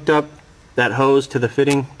fitting hooked up, that hose to the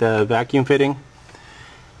fitting, the vacuum fitting.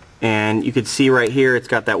 And you can see right here it's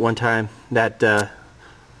got that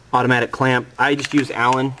automatic clamp. I just use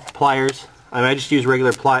Allen pliers. I just use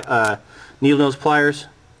regular needle nose pliers,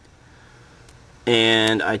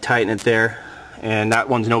 and I tighten it there. And that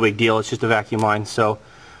one's no big deal, it's just a vacuum line, so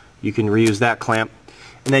you can reuse that clamp.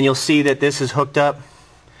 And then you'll see that this is hooked up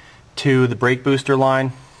to the brake booster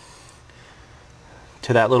line,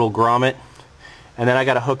 to that little grommet, and then I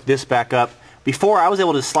got to hook this back up. Before, I was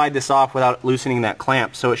able to slide this off without loosening that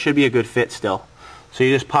clamp, so it should be a good fit still. So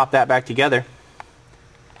you just pop that back together.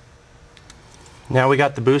 Now we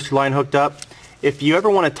got the booster line hooked up. If you ever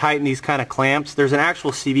want to tighten these kind of clamps, there's an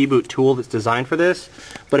actual CV boot tool that's designed for this.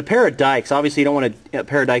 But a pair of dikes, obviously you don't want a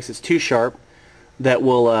pair of dikes that's too sharp that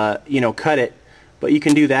will cut it. But you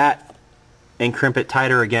can do that and crimp it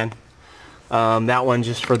tighter again. That one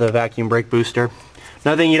just for the vacuum brake booster.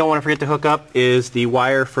 Another thing you don't want to forget to hook up is the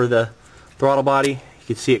wire for the throttle body. You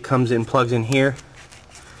can see it comes in, plugs in here,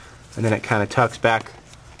 and then it kind of tucks back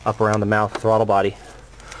up around the mouth throttle body.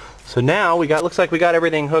 So now looks like we got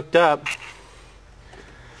everything hooked up.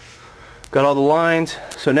 Got all the lines.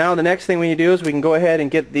 So now the next thing we need to do is we can go ahead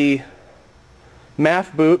and get the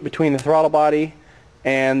MAF boot between the throttle body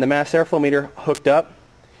and the mass airflow meter hooked up,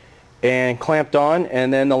 and clamped on,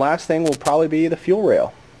 and then the last thing will probably be the fuel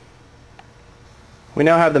rail. We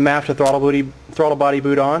now have the MAF to throttle body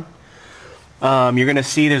boot on. You're going to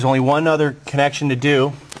see there's only one other connection to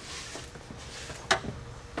do.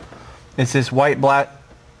 It's this white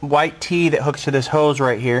T that hooks to this hose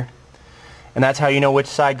right here, and that's how you know which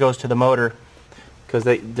side goes to the motor, because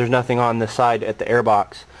there's nothing on the side at the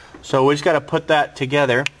airbox. So we just got to put that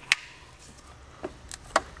together.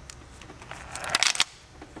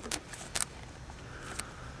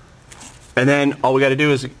 And then all we got to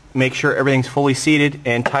do is make sure everything's fully seated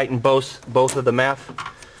and tighten both of the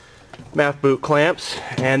MAF boot clamps,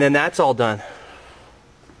 and then that's all done.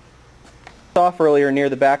 Off earlier near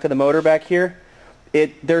the back of the motor back here,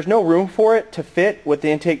 there's no room for it to fit with the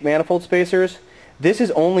intake manifold spacers. This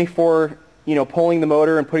is only for, you know, pulling the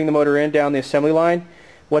motor and putting the motor in down the assembly line.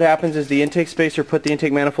 What happens is the intake spacer, put the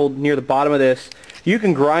intake manifold near the bottom of this. You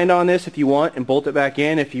can grind on this if you want and bolt it back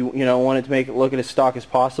in if you wanted to make it look as stock as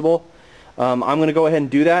possible. I'm going to go ahead and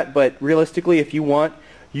do that, but realistically, if you want,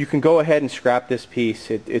 you can go ahead and scrap this piece.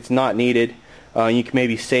 It's not needed. You can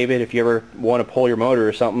maybe save it if you ever want to pull your motor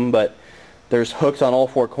or something, but there's hooks on all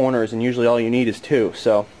four corners, and usually all you need is two.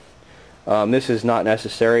 So this is not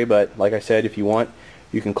necessary, but like I said, if you want,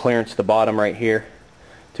 you can clearance the bottom right here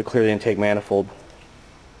to clear the intake manifold.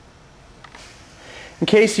 In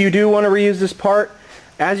case you do want to reuse this part,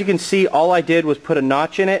 as you can see, all I did was put a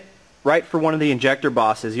notch in it right for one of the injector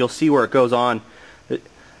bosses. You'll see where it goes on.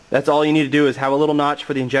 That's all you need to do, is have a little notch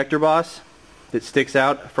for the injector boss that sticks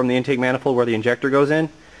out from the intake manifold where the injector goes in,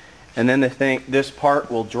 and then this part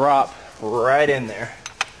will drop right in there.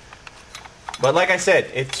 But like I said,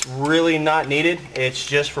 it's really not needed. It's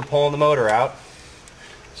just for pulling the motor out.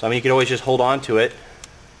 So I mean, you can always just hold on to it.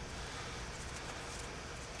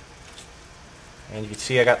 And you can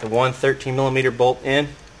see I got the one 13mm bolt in,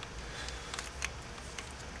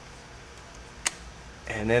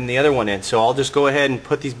 and then the other one in. So I'll just go ahead and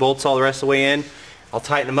put these bolts all the rest of the way in. I'll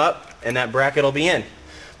tighten them up, and that bracket will be in.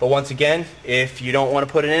 But once again, if you don't want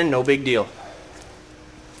to put it in, no big deal.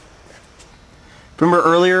 Remember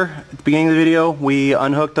earlier at the beginning of the video we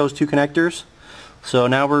unhooked those two connectors? So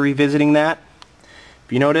now we're revisiting that.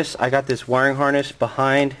 If you notice, I got this wiring harness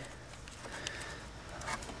behind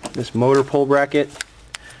this motor pull bracket,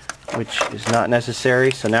 which is not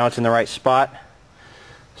necessary, so now it's in the right spot.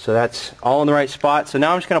 So that's all in the right spot. So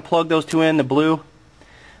now I'm just going to plug those two in, the blue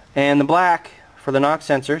and the black, for the knock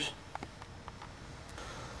sensors.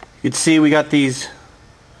 You can see we got these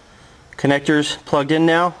connectors plugged in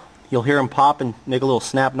now. You'll hear them pop and make a little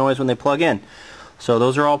snap noise when they plug in. So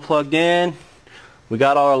those are all plugged in. We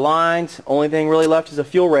got all our lines. Only thing really left is a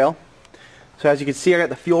fuel rail. So as you can see, I got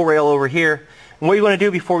the fuel rail over here. And what you want to do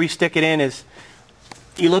before we stick it in is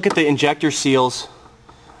you look at the injector seals.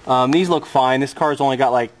 These look fine. This car's only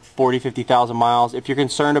got like 50,000 miles. If you're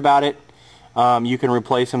concerned about it, you can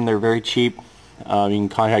replace them. They're very cheap. You can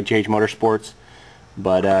contact JH Motorsports,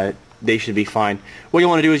 but they should be fine. What you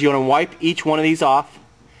want to do is you want to wipe each one of these off,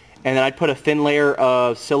 and then I'd put a thin layer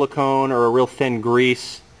of silicone or a real thin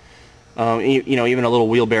grease, even a little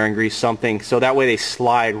wheel bearing grease, something, so that way they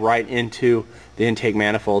slide right into the intake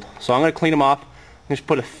manifold. So I'm going to clean them off. Just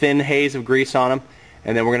put a thin haze of grease on them,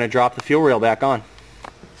 and then we're going to drop the fuel rail back on.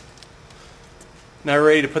 Now we're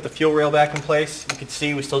ready to put the fuel rail back in place. You can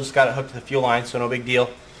see we still just got it hooked to the fuel line, so no big deal.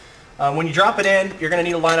 When you drop it in, you're going to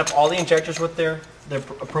need to line up all the injectors with their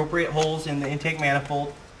appropriate holes in the intake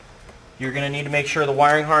manifold. You're going to need to make sure the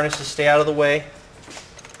wiring harnesses stay out of the way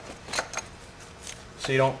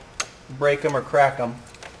so you don't break them or crack them.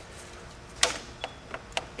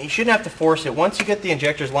 You shouldn't have to force it. Once you get the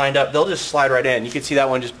injectors lined up, they'll just slide right in. You can see that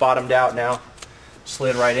one just bottomed out now.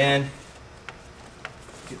 Slid right in.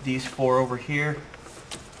 Get these four over here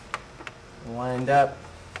lined up.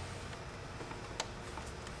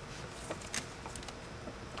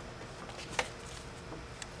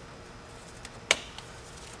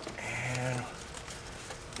 And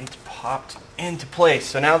it's popped into place.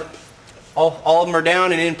 So now that all of them are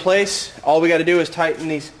down and in place, all we got to do is tighten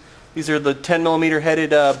these. These are the 10mm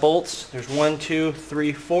headed bolts. There's 1, 2,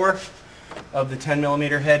 3, 4 of the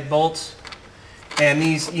 10mm head bolts. And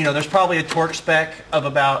these, there's probably a torque spec of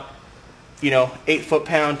about, 8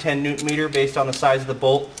 foot-pound, 10 Newton-meter based on the size of the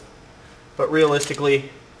bolt. But realistically,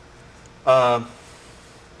 you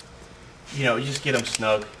just get them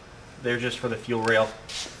snug. They're just for the fuel rail.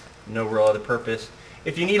 No real other purpose.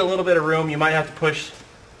 If you need a little bit of room, you might have to push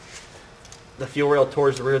the fuel rail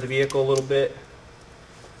towards the rear of the vehicle a little bit.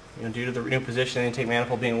 Due to the new position of the intake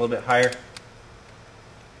manifold being a little bit higher.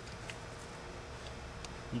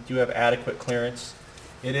 You do have adequate clearance.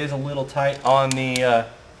 It is a little tight on the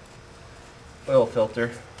oil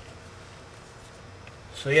filter.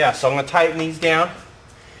 So yeah, so I'm going to tighten these down,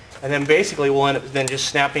 and then basically we'll end up then just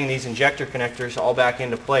snapping these injector connectors all back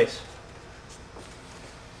into place.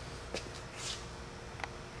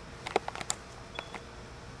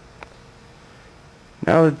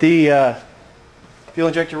 Now that the fuel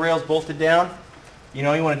injector rail is bolted down, you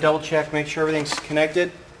know you want to double check, make sure everything's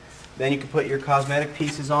connected. Then you can put your cosmetic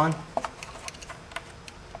pieces on.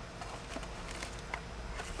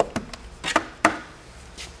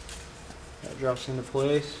 That drops into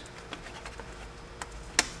place.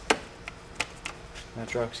 That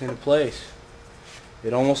drops into place.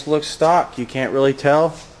 It almost looks stock. You can't really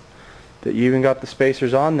tell that you even got the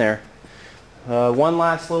spacers on there. One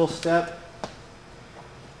last little step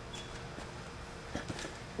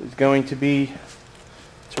is going to be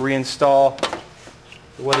to reinstall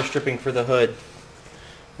the weather stripping for the hood,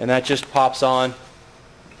 and that just pops on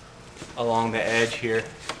along the edge here.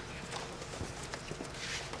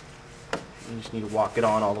 You just need to walk it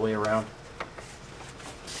on all the way around.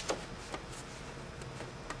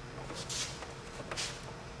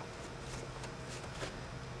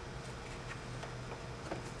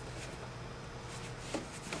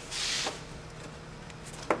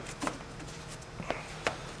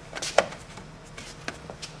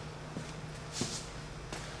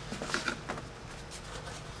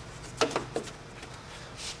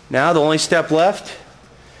 Now the only step left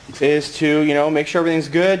is to, make sure everything's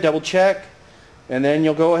good, double check, and then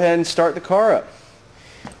you'll go ahead and start the car up.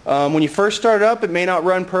 When you first start it up, it may not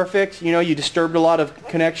run perfect. You disturbed a lot of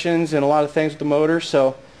connections and a lot of things with the motor,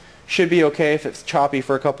 so should be okay if it's choppy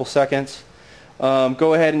for a couple seconds.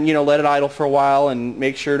 Go ahead and let it idle for a while and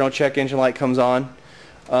make sure no check engine light comes on.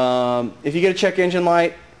 If you get a check engine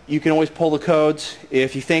light, you can always pull the codes.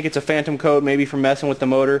 If you think it's a phantom code, maybe from messing with the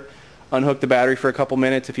motor, unhook the battery for a couple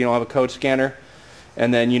minutes if you don't have a code scanner,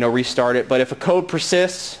 and then restart it. But if a code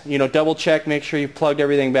persists, double check, make sure you plugged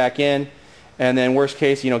everything back in, and then worst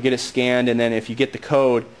case, get it scanned, and then if you get the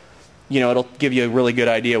code, it'll give you a really good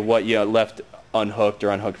idea of what you left unhooked or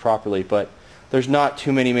unhooked properly. But there's not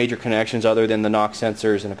too many major connections other than the knock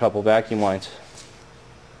sensors and a couple vacuum lines.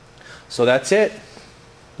 So that's it.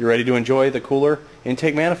 You're ready to enjoy the cooler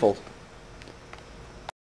intake manifold.